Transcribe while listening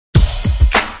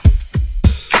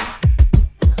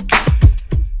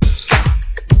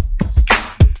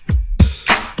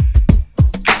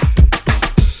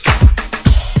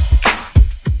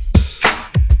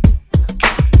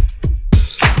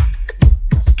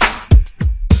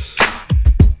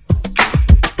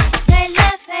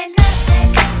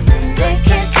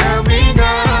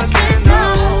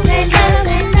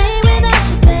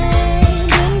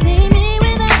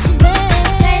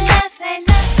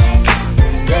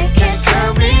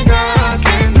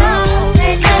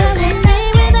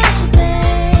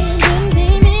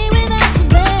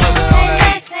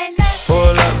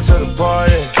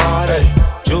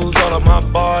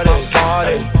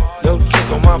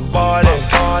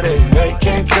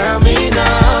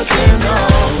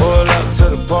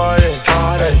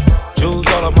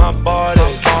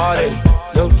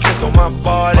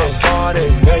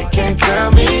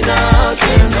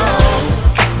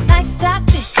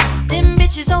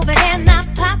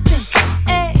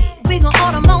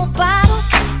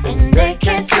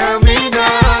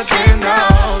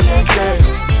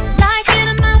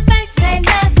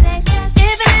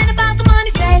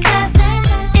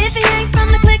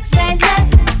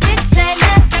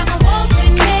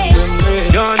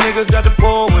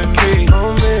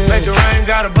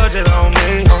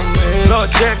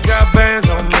check got bands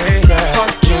on me.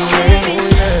 Fuck you, man.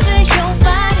 Your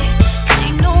body,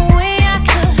 ain't no way I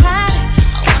could hide it.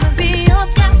 I wanna be your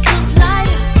top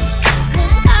supplier,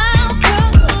 'cause I'll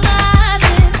provide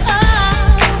this all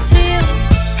to you,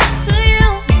 to you,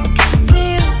 to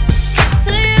you,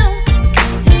 to you,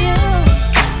 to you.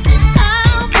 So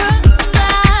I'll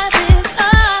provide this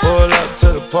all. Pull up to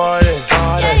the party,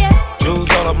 jewels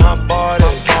all on my body,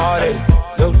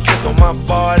 Yo, chick on my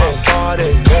body,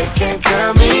 They can't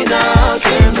tell me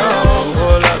nothing, no.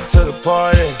 Pull up to the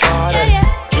party,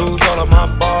 jewels all on my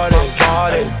body,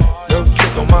 Yo,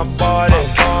 chick on my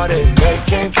body, They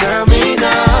can't tell me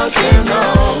nothing, no.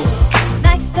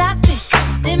 Like stop it,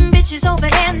 them bitches over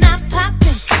there not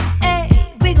popping. Hey,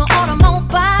 we gon' order more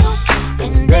bottles,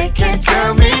 and they can't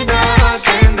tell me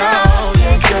nothing, no.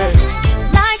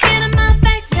 Like it in my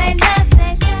face, say less.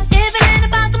 If it ain't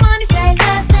about the money, say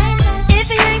less. If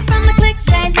it ain't from the click,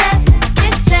 say less.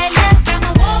 Bitch, say less. Got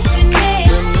my wolf in me.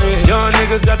 Young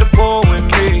niggas got the pull with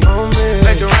me.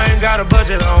 Make the rain got a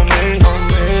budget on me.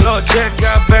 Lord check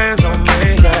got bands on me.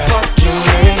 Fuck you,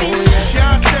 man.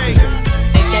 Ashanti.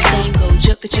 Make that thing go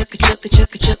chugga chugga chugga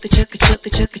chugga chugga chugga chugga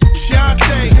chugga.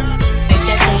 Ashanti. Make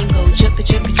that thing go chugga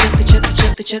chugga chugga chugga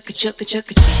chugga chugga chugga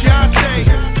chugga. Ashanti.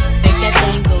 Make that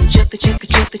thing go chugga chugga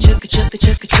chugga chugga chugga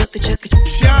chugga chugga chugga.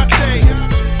 Ashanti.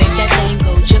 Make that thing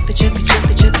go chugga chugga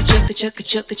chugga chugga chugga chugga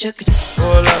chugga chugga.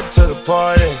 Pull up to the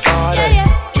party,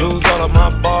 jewels all on my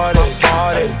body,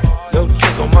 Yo,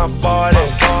 chick on my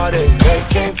body, They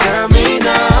can't tell me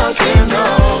nothing, no.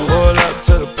 Pull up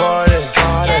to the party,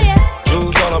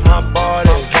 jewels all on my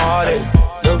body,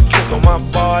 Yo, chick on my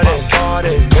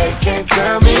body, They can't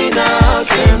tell me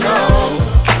nothing, no.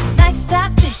 Like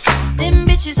stop it, them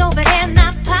bitches over there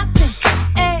not popping.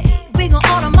 Hey, we gon'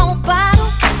 order more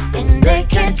bottles, and they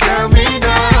can't tell me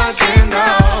nothing, no.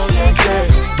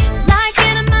 Like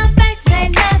it in my face, say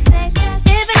less.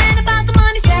 If it ain't about the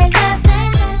money, say less.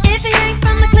 If it ain't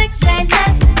from the click, say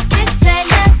less. Bitch, say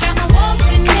less. Got my wolf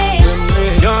in me.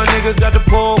 Young niggas got the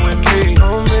pull with me.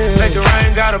 Make the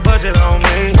rain got a budget on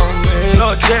me.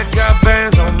 Lord check got bands